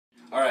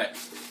Alright,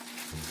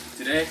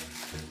 today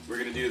we're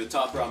going to do the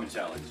top ramen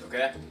challenge,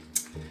 okay?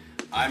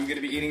 I'm going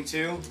to be eating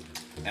 2,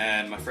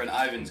 and my friend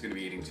Ivan's going to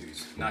be eating 2.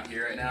 He's not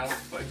here right now,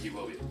 but he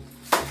will be.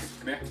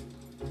 Come here.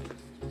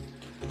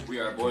 We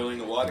are boiling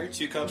the water,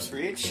 2 cups for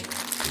each.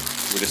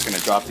 We're just going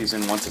to drop these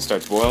in once it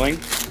starts boiling,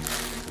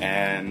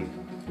 and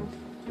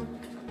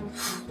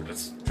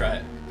let's try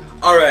it.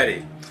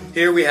 Alrighty,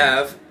 here we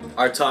have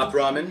our top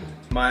ramen,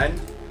 mine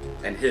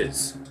and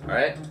his.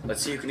 Alright,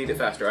 let's see who can eat it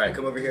faster. Alright,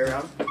 come over here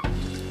around.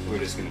 We're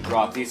just gonna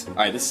drop these.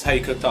 Alright, this is how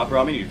you cook top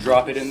ramen. You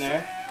drop it in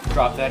there,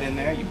 drop that in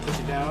there, you push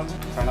it down,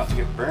 try not to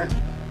get burnt.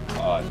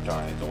 Oh,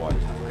 darn it, the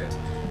water's not good.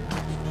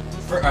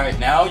 Alright,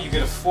 now you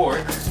get a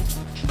fork,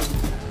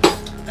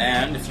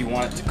 and if you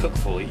want it to cook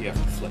fully, you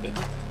have to flip it.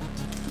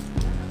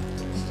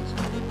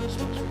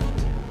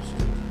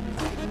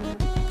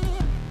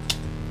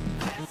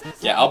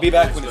 Yeah, I'll be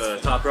back with the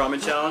top ramen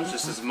challenge.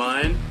 This is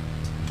mine,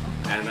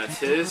 and that's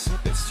his.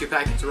 It's 2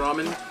 packets of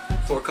ramen,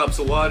 4 cups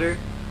of water,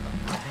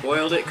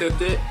 boiled it,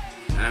 cooked it,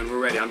 and we're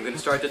ready. I'm gonna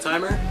start the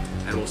timer,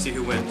 and we'll see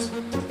who wins.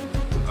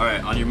 All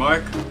right, on your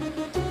mark.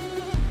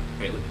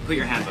 Okay, put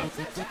your hands up.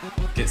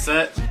 Get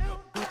set.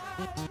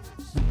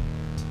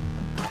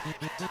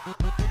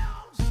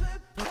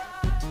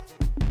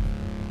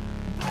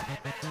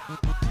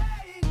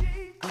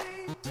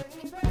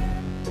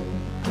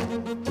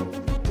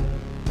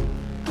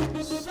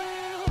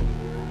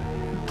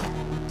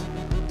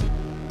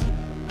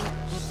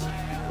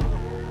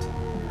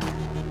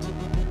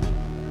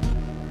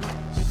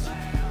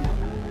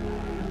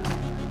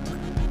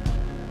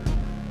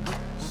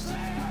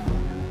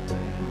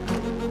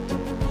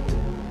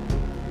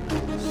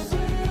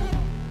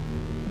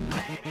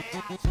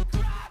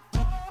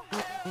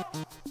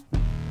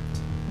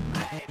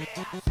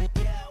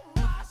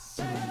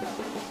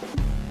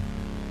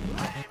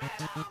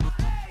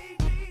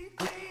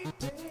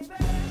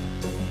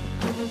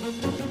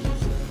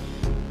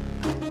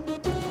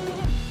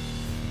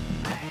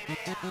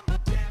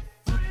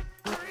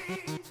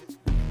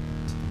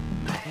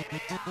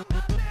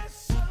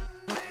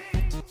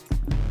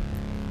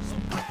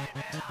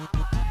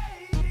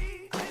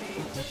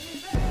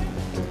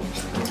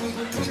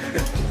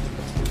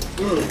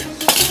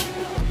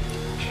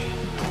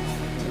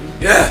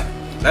 Yeah,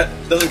 that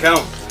doesn't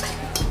count.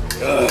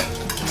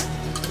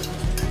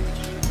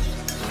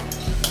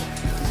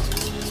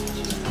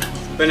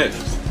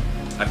 Finished.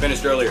 I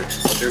finished earlier.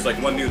 There's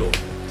like 1 noodle.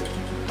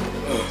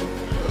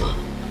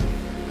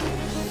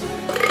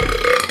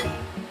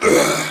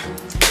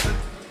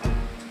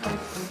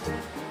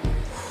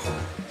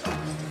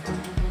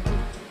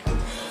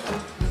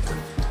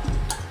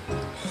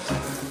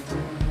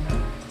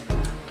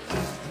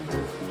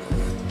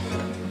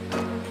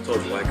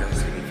 Told you white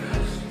guys can eat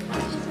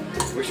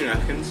fast. Where's your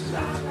napkins?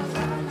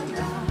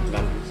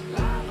 Napkins.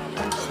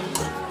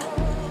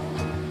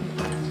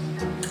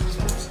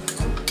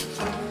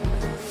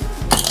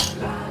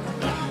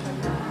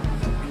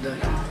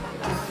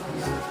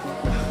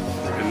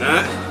 And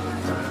that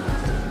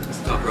is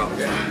top ramen.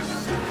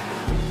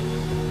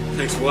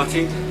 Thanks for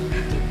watching.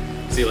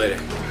 See you later.